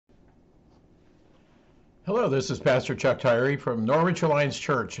Hello, this is Pastor Chuck Tyree from Norwich Alliance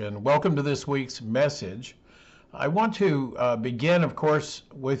Church, and welcome to this week's message. I want to begin, of course,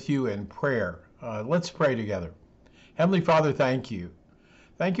 with you in prayer. Let's pray together. Heavenly Father, thank you.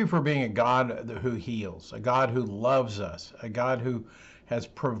 Thank you for being a God who heals, a God who loves us, a God who has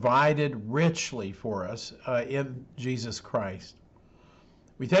provided richly for us in Jesus Christ.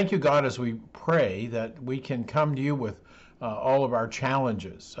 We thank you, God, as we pray that we can come to you with all of our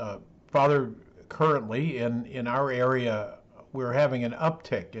challenges. Father, currently in our area, we're having an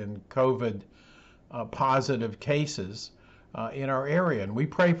uptick in COVID positive cases in our area. And we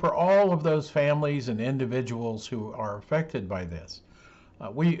pray for all of those families and individuals who are affected by this.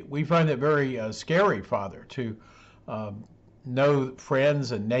 We find it very scary, Father, to know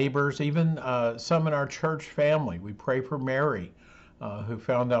friends and neighbors, even some in our church family. We pray for Mary, who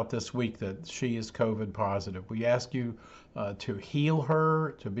found out this week that she is COVID positive. We ask you to heal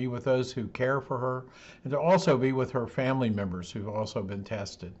her, to be with those who care for her, and to also be with her family members who've also been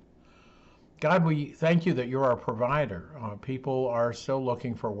tested. God, we thank you that you're our provider. People are still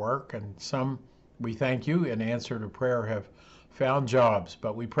looking for work, and some, we thank you, in answer to prayer, have found jobs,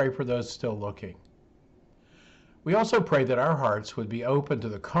 but we pray for those still looking. We also pray that our hearts would be open to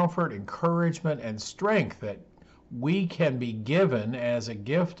the comfort, encouragement, and strength that we can be given as a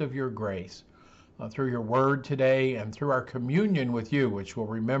gift of your grace through your word today and through our communion with you, which we'll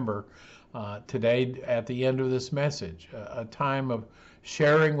remember today at the end of this message, a time of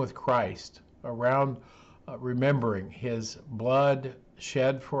sharing with Christ around remembering his blood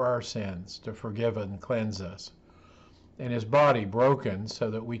shed for our sins to forgive and cleanse us, and his body broken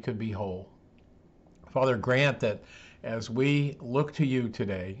so that we could be whole. Father, grant that as we look to you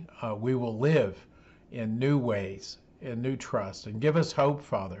today, we will live in new ways, in new trust, and give us hope,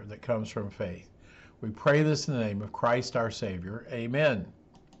 Father, that comes from faith. We pray this in the name of Christ our Savior. Amen.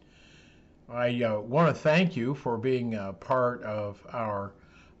 I want to thank you for being a part of our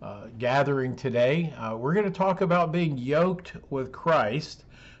gathering today. We're going to talk about being yoked with Christ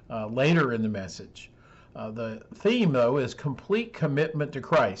later in the message. The theme, though, is complete commitment to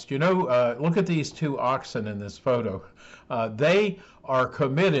Christ. You know, look at these two oxen in this photo. They are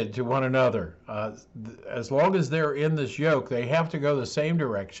committed to one another. As long as they're in this yoke, they have to go the same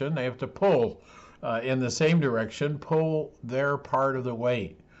direction. They have to pull in the same direction, pull their part of the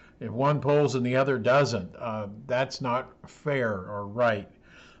weight. If one pulls and the other doesn't, that's not fair or right.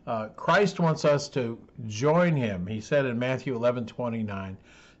 Christ wants us to join him. He said in Matthew 11:29,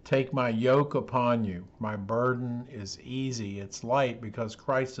 "Take my yoke upon you. My burden is easy. It's light," because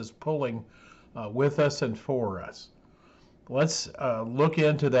Christ is pulling with us and for us. Let's look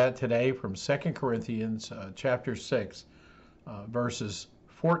into that today from 2 Corinthians chapter 6, verses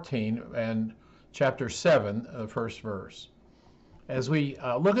 14, and chapter 7, the first verse. As we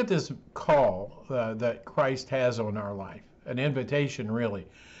look at this call that Christ has on our life, an invitation really,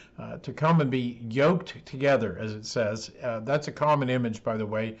 to come and be yoked together, as it says. That's a common image, by the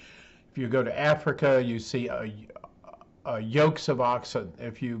way. If you go to Africa, you see yokes of oxen.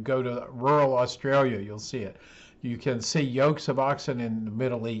 If you go to rural Australia, you'll see it. You can see yokes of oxen in the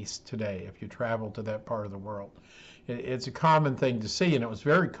Middle East today if you travel to that part of the world. It's a common thing to see, and it was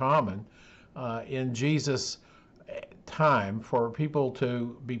very common in Jesus' time for people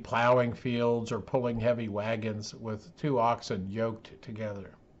to be plowing fields or pulling heavy wagons with two oxen yoked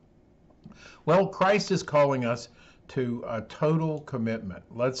together. Well, Christ is calling us to a total commitment.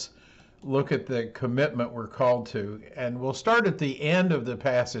 Let's look at the commitment we're called to, and we'll start at the end of the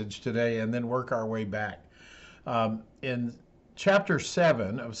passage today and then work our way back. In chapter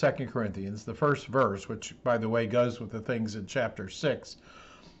 7 of 2 Corinthians, the first verse, which, by the way, goes with the things in chapter 6,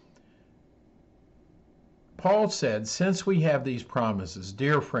 Paul said, "Since we have these promises,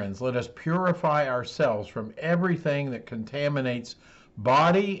 dear friends, let us purify ourselves from everything that contaminates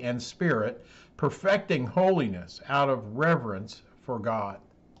body and spirit, perfecting holiness out of reverence for God."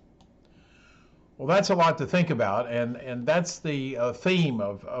 Well, that's a lot to think about, and that's the theme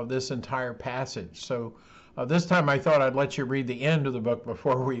of this entire passage. So this time I thought I'd let you read the end of the book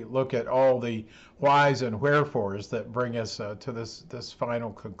before we look at all the whys and wherefores that bring us to this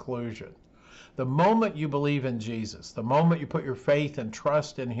final conclusion. The moment you believe in Jesus, the moment you put your faith and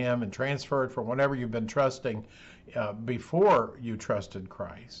trust in him and transfer it from whatever you've been trusting before you trusted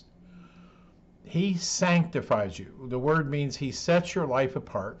Christ, he sanctifies you. The word means he sets your life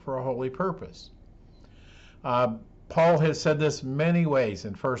apart for a holy purpose. Paul has said this many ways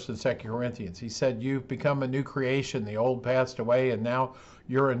in 1st and 2nd Corinthians. He said, "You've become a new creation. The old passed away, and now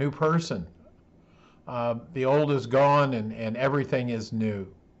you're a new person. The old is gone, and everything is new."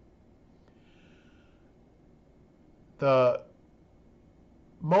 The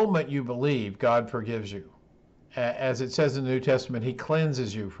moment you believe, God forgives you. As it says in the New Testament, he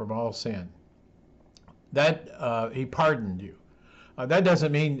cleanses you from all sin. He pardoned you. That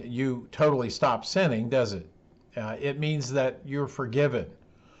doesn't mean you totally stop sinning, does it? It means that you're forgiven.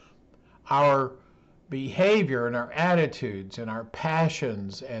 Our behavior and our attitudes and our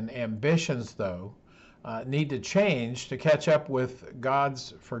passions and ambitions, though, need to change to catch up with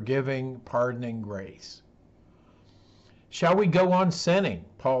God's forgiving, pardoning grace. Shall we go on sinning?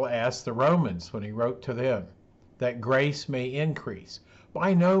 Paul asked the Romans when he wrote to them, that grace may increase.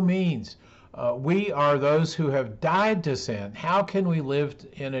 By no means. We are those who have died to sin. How can we live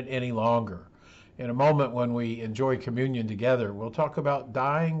in it any longer? In a moment when we enjoy communion together, we'll talk about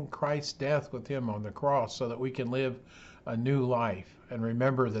dying Christ's death with him on the cross so that we can live a new life. And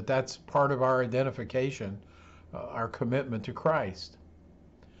remember that that's part of our identification, our commitment to Christ.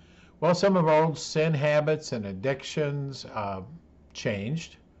 Well, some of our old sin habits and addictions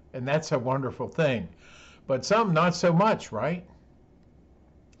changed, and that's a wonderful thing. But some not so much, right?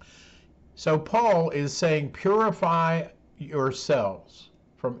 So Paul is saying, purify yourselves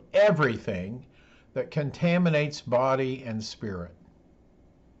from everything that contaminates body and spirit.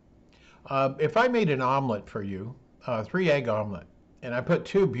 If I made an omelet for you, 3-egg omelet, and I put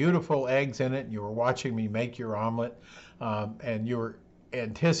 2 beautiful eggs in it, and you were watching me make your omelet, and you were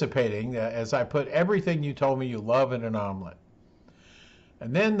anticipating as I put everything you told me you love in an omelet.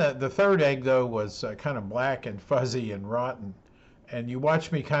 And then the 3rd egg, though, was kind of black and fuzzy and rotten, and you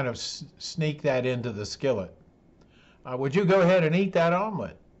watched me kind of sneak that into the skillet. Would you go ahead and eat that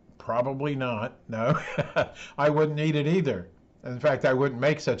omelet? Probably not. No, I wouldn't eat it either. In fact, I wouldn't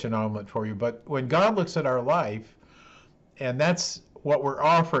make such an omelet for you. But when God looks at our life, and that's what we're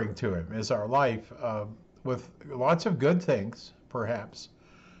offering to him, is our life with lots of good things, perhaps,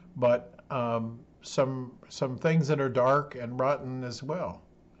 but some things that are dark and rotten as well.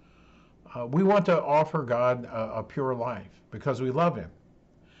 We want to offer God a pure life because we love him.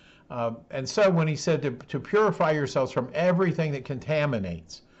 And so when he said to purify yourselves from everything that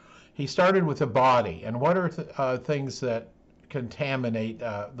contaminates, he started with the body. And what are things that contaminate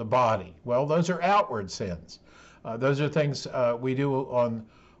the body? Well, those are outward sins. Those are things we do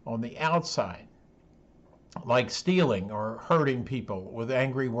on the outside, like stealing or hurting people with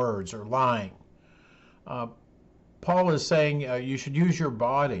angry words or lying. Paul is saying you should use your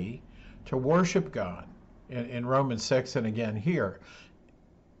body to worship God in Romans 6 and again here.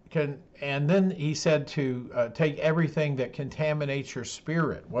 And then he said to take everything that contaminates your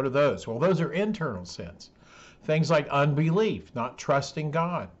spirit. What are those? Well, those are internal sins. Things like unbelief, not trusting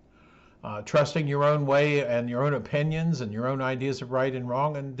God, trusting your own way and your own opinions and your own ideas of right and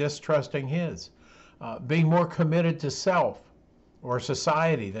wrong, and distrusting his. Being more committed to self or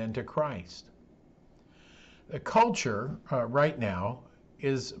society than to Christ. The culture right now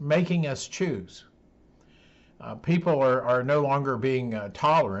is making us choose. People are no longer being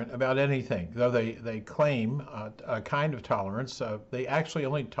tolerant about anything. Though they claim a kind of tolerance, they actually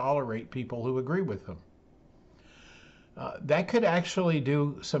only tolerate people who agree with them. That could actually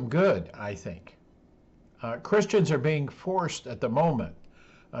do some good, I think. Christians are being forced at the moment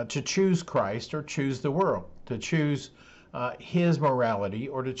to choose Christ or choose the world, to choose his morality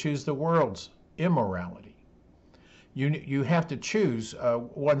or to choose the world's immorality. You have to choose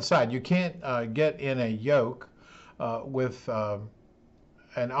one side. You can't get in a yoke with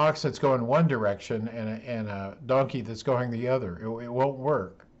an ox that's going one direction and a donkey that's going the other. It won't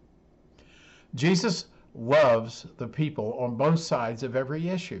work. Jesus loves the people on both sides of every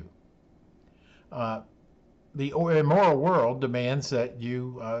issue. The immoral world demands that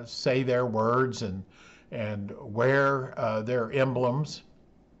you say their words and wear their emblems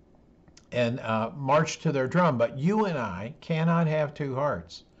and march to their drum. But you and I cannot have two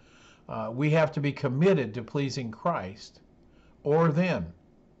hearts. We have to be committed to pleasing Christ or them,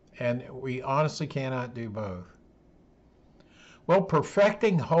 and we honestly cannot do both. Well,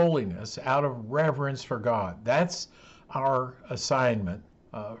 perfecting holiness out of reverence for God, that's our assignment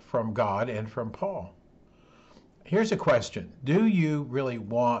from God and from Paul. Here's a question. Do you really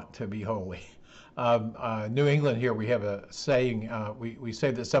want to be holy? New England here, we have a saying, we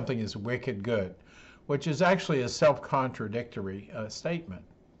say that something is wicked good, which is actually a self-contradictory statement.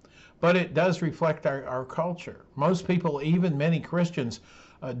 But it does reflect our culture. Most people, even many Christians,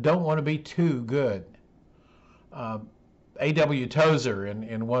 don't want to be too good. A.W. Tozer,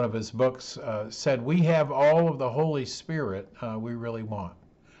 in one of his books, said, we have all of the Holy Spirit we really want.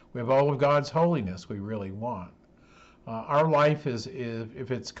 We have all of God's holiness we really want. Our life is, if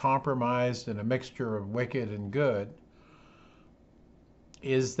it's compromised in a mixture of wicked and good,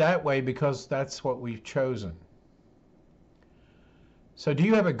 is that way because that's what we've chosen. So do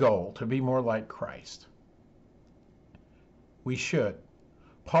you have a goal to be more like Christ? We should.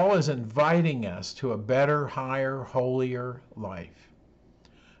 Paul is inviting us to a better, higher, holier life.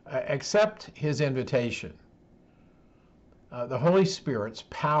 Accept his invitation. The Holy Spirit's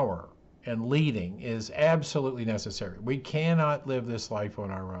power and leading is absolutely necessary. We cannot live this life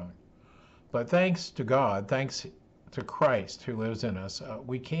on our own. But thanks to God, thanks to Christ who lives in us,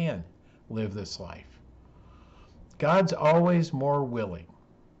 we can live this life. God's always more willing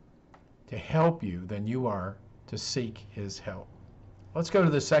to help you than you are to seek his help. Let's go to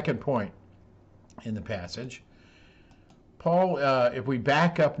the second point in the passage. Paul, if we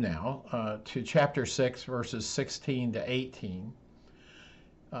back up now to chapter 6, verses 16 to 18,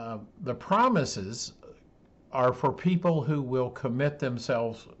 the promises are for people who will commit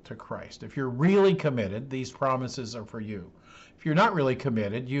themselves to Christ. If you're really committed, these promises are for you. If you're not really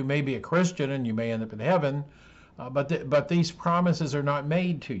committed, you may be a Christian and you may end up in heaven, but these promises are not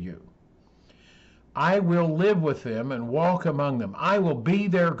made to you. I will live with them and walk among them. I will be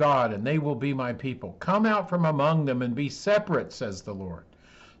their God, and they will be my people. Come out from among them and be separate, says the Lord.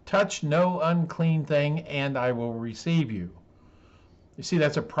 Touch no unclean thing, and I will receive you. You see,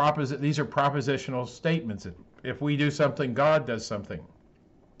 these are propositional statements. If we do something, God does something.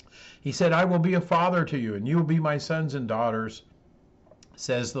 He said, I will be a father to you, and you will be my sons and daughters,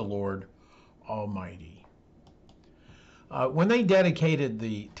 says the Lord Almighty. When they dedicated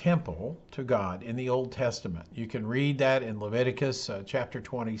the temple to God in the Old Testament, you can read that in Leviticus chapter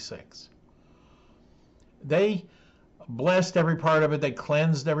 26. They blessed every part of it, they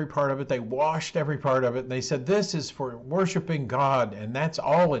cleansed every part of it, they washed every part of it, and they said, this is for worshiping God, and that's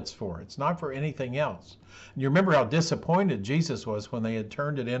all it's for. It's not for anything else. And you remember how disappointed Jesus was when they had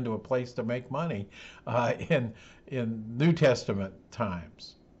turned it into a place to make money in New Testament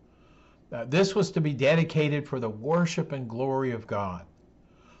times. This was to be dedicated for the worship and glory of God.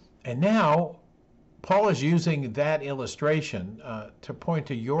 And now, Paul is using that illustration to point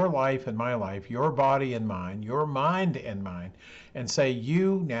to your life and my life, your body and mine, your mind and mine, and say,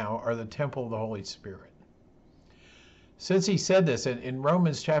 you now are the temple of the Holy Spirit. Since he said this in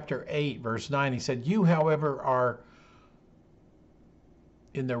Romans chapter 8, verse 9, he said, you, however, are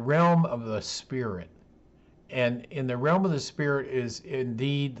in the realm of the Spirit. And in the realm of the Spirit is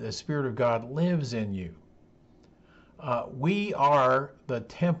indeed the Spirit of God lives in you. We are the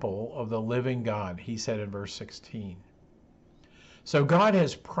temple of the living God, he said in verse 16. So God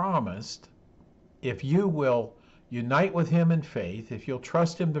has promised, if you will unite with him in faith, if you'll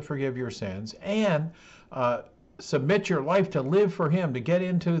trust him to forgive your sins, and submit your life to live for him, to get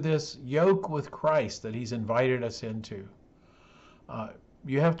into this yoke with Christ that he's invited us into.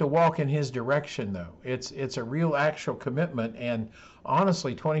 You have to walk in his direction, though. It's a real actual commitment, and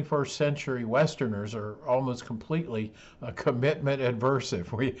honestly, 21st century Westerners are almost completely commitment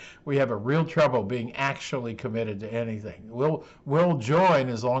adversive. We have a real trouble being actually committed to anything. We'll join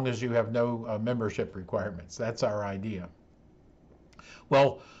as long as you have no membership requirements. That's our idea.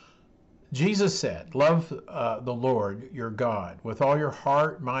 Well, Jesus said, love the Lord your God with all your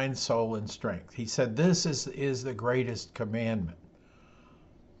heart, mind, soul, and strength. He said this is the greatest commandment.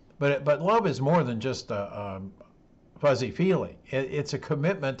 But love is more than just a fuzzy feeling. It's a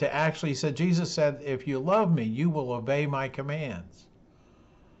commitment to actually, Jesus said, if you love me, you will obey my commands.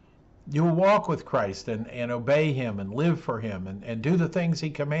 You will walk with Christ and obey him and live for him and do the things he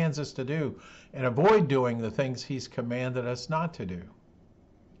commands us to do and avoid doing the things he's commanded us not to do.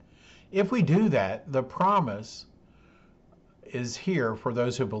 If we do that, the promise is here for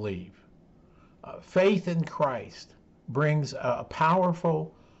those who believe. Faith in Christ brings a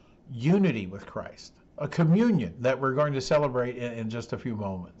powerful unity with Christ, a communion that we're going to celebrate in just a few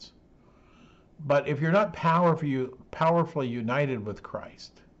moments. But if you're not powerfully united with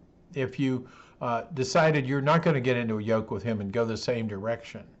Christ, if you decided you're not going to get into a yoke with him and go the same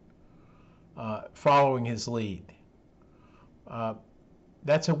direction, following his lead,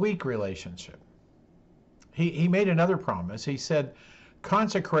 that's a weak relationship. He made another promise. He said,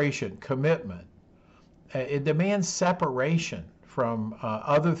 consecration, commitment, it demands separation from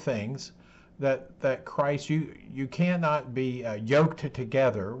other things that Christ, you cannot be yoked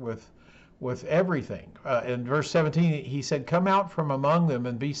together with everything. In verse 17, he said, come out from among them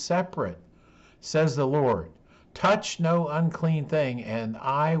and be separate, says the Lord. Touch no unclean thing, and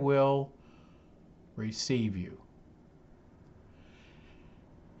I will receive you.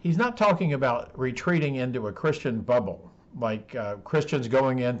 He's not talking about retreating into a Christian bubble, like Christians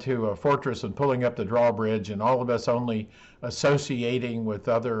going into a fortress and pulling up the drawbridge and all of us only associating with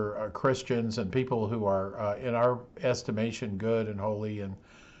other Christians and people who are, in our estimation, good and holy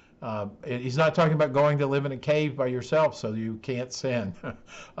He's not talking about going to live in a cave by yourself so you can't sin.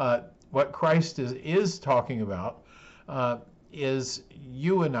 What Christ is talking about is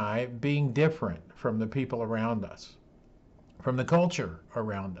you and I being different from the people around us, from the culture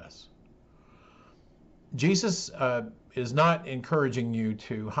around us. Jesus is not encouraging you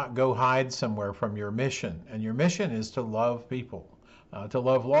to go hide somewhere from your mission, and your mission is to love people, to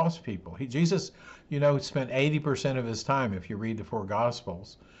love lost people. Jesus, spent 80% of his time, if you read the four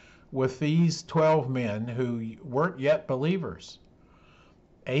Gospels, with these 12 men who weren't yet believers.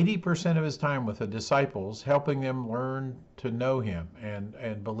 80% of his time with the disciples, helping them learn to know him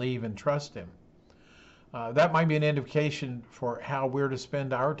and believe and trust him. That might be an indication for how we're to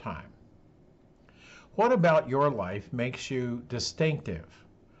spend our time. What about your life makes you distinctive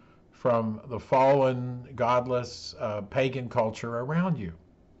from the fallen, godless, pagan culture around you?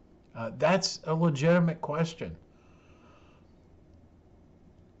 That's a legitimate question.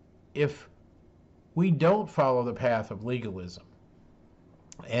 If we don't follow the path of legalism,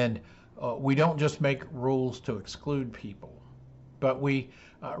 and we don't just make rules to exclude people, but we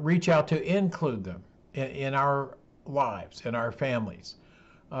reach out to include them in our lives, in our families.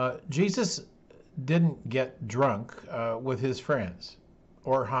 Jesus didn't get drunk with his friends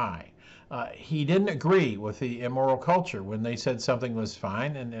or high. He didn't agree with the immoral culture when they said something was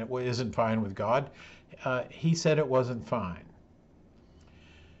fine and it isn't fine with God. He said it wasn't fine.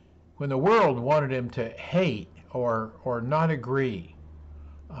 When the world wanted him to hate or not agree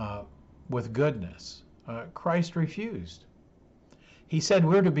with goodness, Christ refused. He said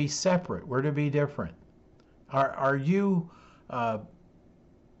we're to be separate, we're to be different. Are you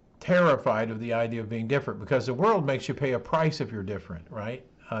terrified of the idea of being different? Because the world makes you pay a price if you're different, right?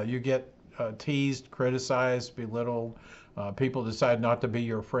 You get teased, criticized, belittled. People decide not to be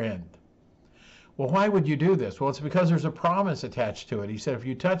your friend. Well, why would you do this? Well, it's because there's a promise attached to it. He said, if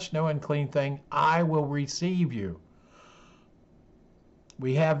you touch no unclean thing, I will receive you.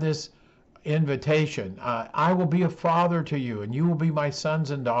 We have this invitation. I will be a father to you, and you will be my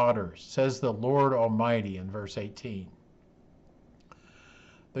sons and daughters, says the Lord Almighty in verse 18.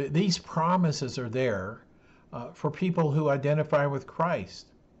 These promises are there for people who identify with Christ.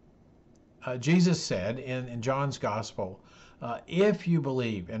 Jesus said in John's Gospel, if you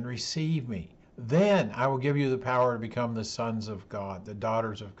believe and receive me, then I will give you the power to become the sons of God, the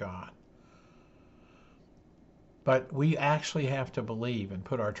daughters of God. But we actually have to believe and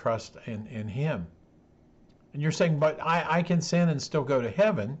put our trust in him. And you're saying, but I can sin and still go to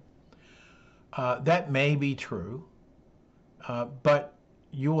heaven. That may be true, but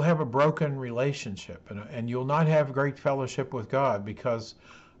you will have a broken relationship and you'll not have great fellowship with God because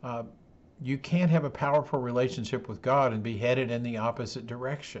you can't have a powerful relationship with God and be headed in the opposite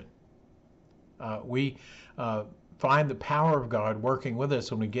direction. We find the power of God working with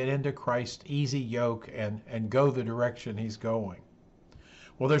us when we get into Christ's easy yoke and go the direction he's going.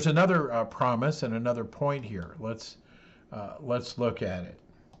 Well, there's another promise and another point here. Let's look at it.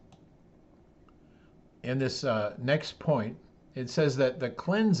 In this next point, it says that the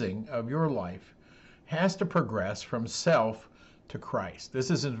cleansing of your life has to progress from self to Christ.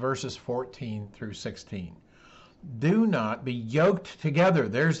 This is in verses 14 through 16. Do not be yoked together,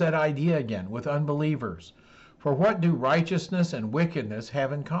 there's that idea again, with unbelievers. For what do righteousness and wickedness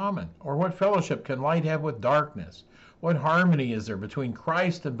have in common? Or what fellowship can light have with darkness? What harmony is there between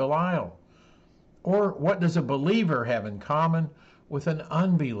Christ and Belial? Or what does a believer have in common with an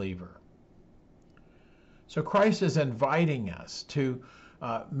unbeliever? So Christ is inviting us to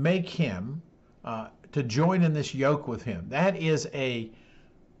make him, to join in this yoke with him. That is a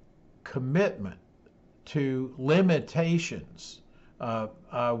commitment to limitations.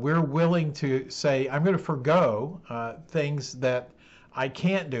 We're willing to say, I'm going to forgo things that I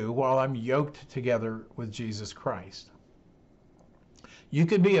can't do while I'm yoked together with Jesus Christ. You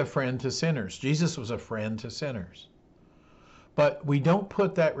can be a friend to sinners. Jesus was a friend to sinners. But we don't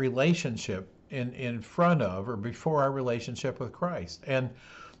put that relationship in front of or before our relationship with Christ. And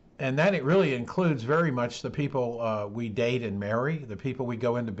that it really includes very much the people we date and marry, the people we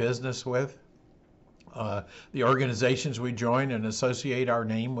go into business with, the organizations we join and associate our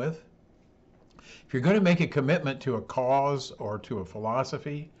name with. If you're going to make a commitment to a cause or to a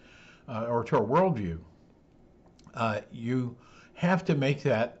philosophy or to a worldview, you have to make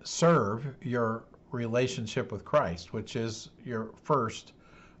that serve your relationship with Christ, which is your first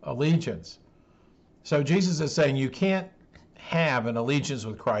allegiance. So Jesus is saying you can't have an allegiance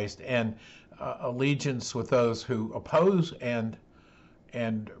with Christ and allegiance with those who oppose and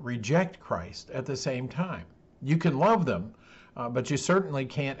reject Christ at the same time. You can love them, but you certainly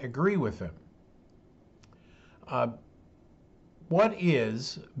can't agree with them. What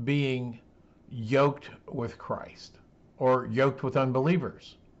is being yoked with Christ or yoked with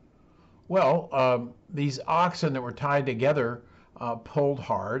unbelievers? Well, these oxen that were tied together pulled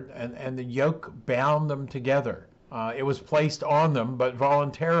hard, and the yoke bound them together. It was placed on them, but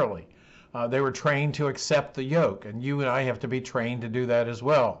voluntarily. They were trained to accept the yoke, and you and I have to be trained to do that as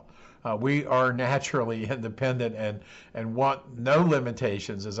well. We are naturally independent and want no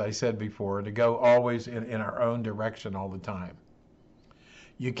limitations, as I said before, to go always in our own direction all the time.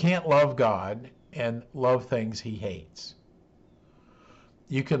 You can't love God and love things he hates.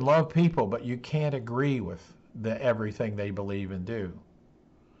 You can love people, but you can't agree with everything they believe and do.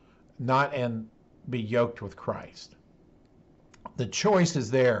 Not and be yoked with Christ. The choice is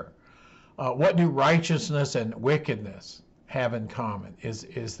there. What do righteousness and wickedness have in common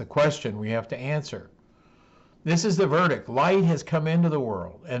is the question we have to answer. This is the verdict. Light has come into the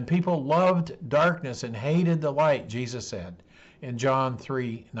world, and people loved darkness and hated the light, Jesus said in John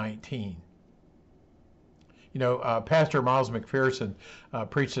 3:19. You know, Pastor Miles McPherson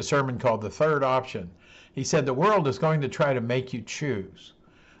preached a sermon called The Third Option. He said the world is going to try to make you choose.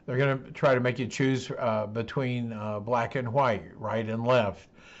 They're going to try to make you choose between black and white, right and left,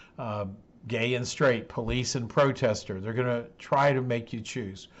 gay and straight, police and protester. They're going to try to make you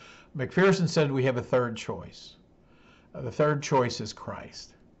choose. McPherson said we have a third choice. The third choice is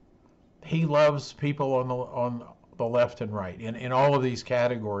Christ. He loves people on the left and right in all of these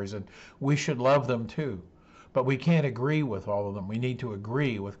categories, and we should love them too. But we can't agree with all of them. We need to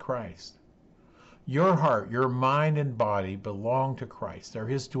agree with Christ. Your heart, your mind, and body belong to Christ. They're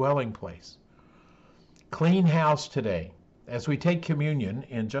his dwelling place. Clean house today. As we take communion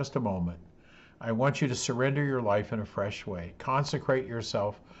in just a moment, I want you to surrender your life in a fresh way. Consecrate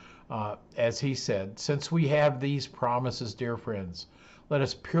yourself, as he said. Since we have these promises, dear friends, let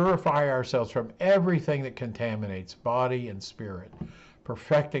us purify ourselves from everything that contaminates body and spirit,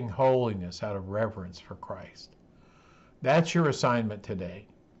 perfecting holiness out of reverence for Christ. That's your assignment today.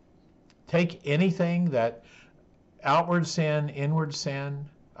 Take anything that outward sin, inward sin,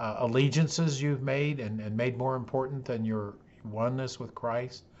 allegiances you've made and made more important than your oneness with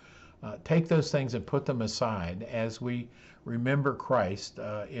Christ. Take those things and put them aside as we remember Christ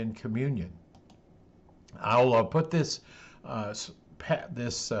in communion. I'll put this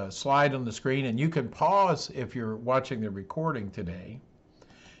slide on the screen, and you can pause if you're watching the recording today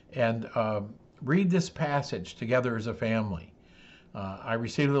and read this passage together as a family. I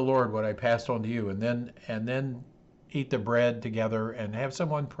received of the Lord what I passed on to you, and then eat the bread together and have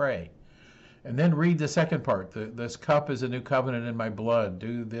someone pray. And then read the second part. This cup is a new covenant in my blood.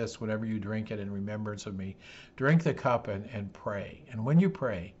 Do this whenever you drink it in remembrance of me. Drink the cup and pray. And when you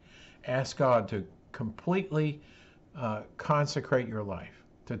pray, ask God to completely consecrate your life,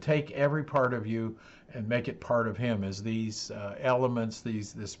 to take every part of you and make it part of him as these elements,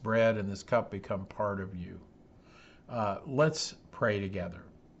 this bread and this cup become part of you. Let's pray together.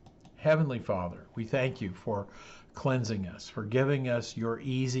 Heavenly Father, we thank you for cleansing us, for giving us your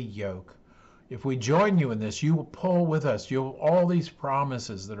easy yoke. If we join you in this, you will pull with us. All these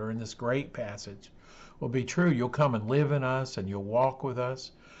promises that are in this great passage will be true. You'll come and live in us, and you'll walk with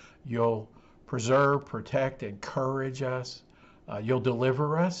us. You'll preserve, protect, encourage us. You'll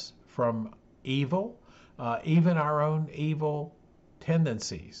deliver us from evil, even our own evil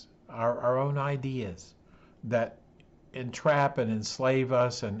tendencies, our own ideas that entrap and enslave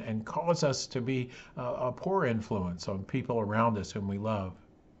us and cause us to be a poor influence on people around us whom we love.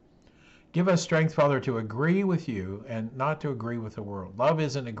 Give us strength, Father, to agree with you and not to agree with the world. Love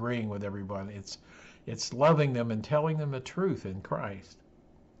isn't agreeing with everyone. It's loving them and telling them the truth in Christ.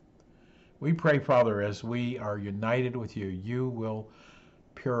 We pray, Father, as we are united with you, you will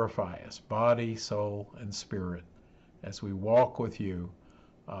purify us, body, soul, and spirit, as we walk with you,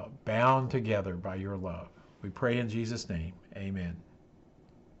 bound together by your love. We pray in Jesus' name. Amen.